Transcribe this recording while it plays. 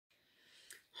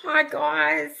Hi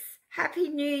guys, Happy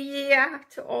New Year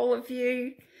to all of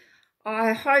you.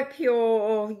 I hope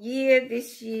your year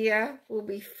this year will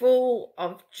be full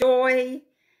of joy,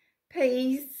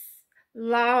 peace,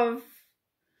 love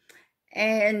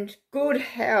and good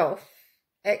health,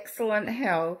 excellent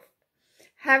health.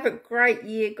 Have a great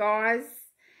year guys.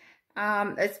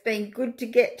 It's been good to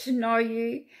get to know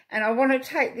you, and I want to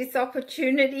take this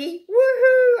opportunity.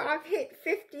 Woohoo! I've hit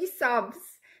 50 subs.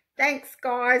 Thanks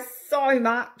guys so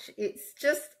much. It's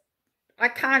just, I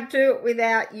can't do it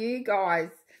without you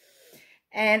guys.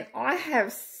 And I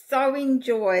have so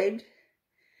enjoyed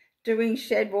doing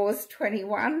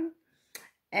SHEDWARS21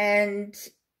 and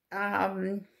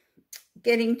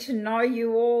getting to know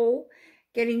you all,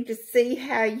 getting to see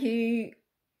how you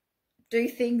do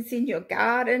things in your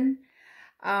garden,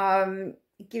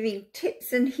 giving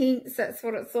tips and hints. That's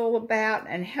what it's all about,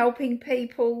 and helping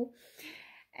people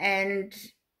and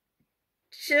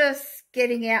just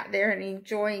getting out there and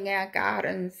enjoying our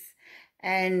gardens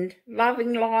and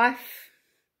loving life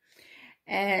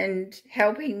and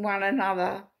helping one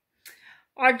another.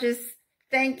 I just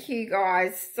thank you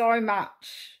guys so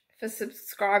much for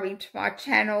subscribing to my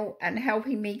channel and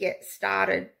helping me get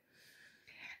started.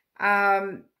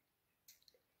 Even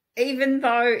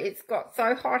though it's got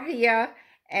so hot here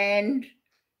and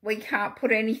we can't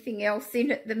put anything else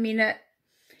in at the minute,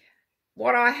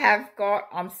 what I have got,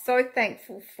 I'm so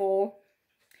thankful for,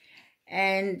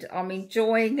 and I'm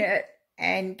enjoying it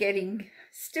and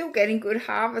still getting good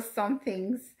harvests on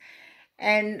things.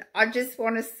 And I just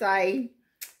want to say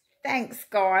thanks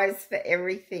guys for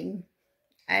everything,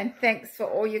 and thanks for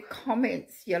all your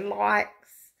comments, your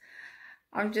likes.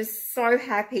 I'm just so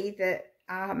happy that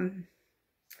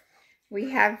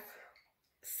we have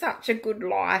such a good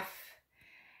life,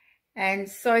 and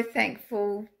so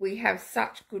thankful we have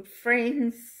such good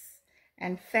friends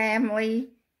and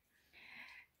family,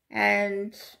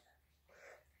 and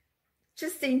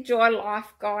just enjoy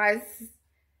life guys.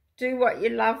 Do what you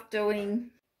love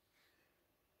doing.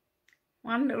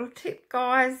 One little tip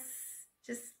guys,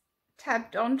 just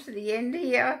tabbed on to the end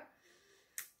here.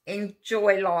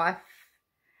 Enjoy life.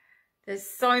 There's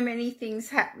so many things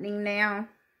happening now.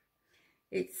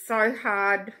 It's so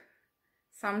hard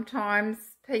sometimes.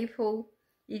 People,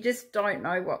 you just don't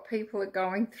know what people are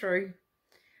going through.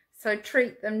 So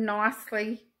treat them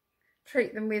nicely.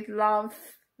 Treat them with love,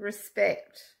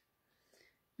 respect.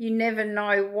 You never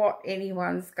know what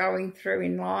anyone's going through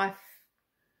in life.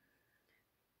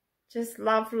 Just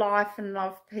love life and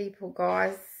love people,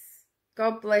 guys.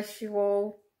 God bless you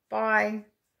all. Bye.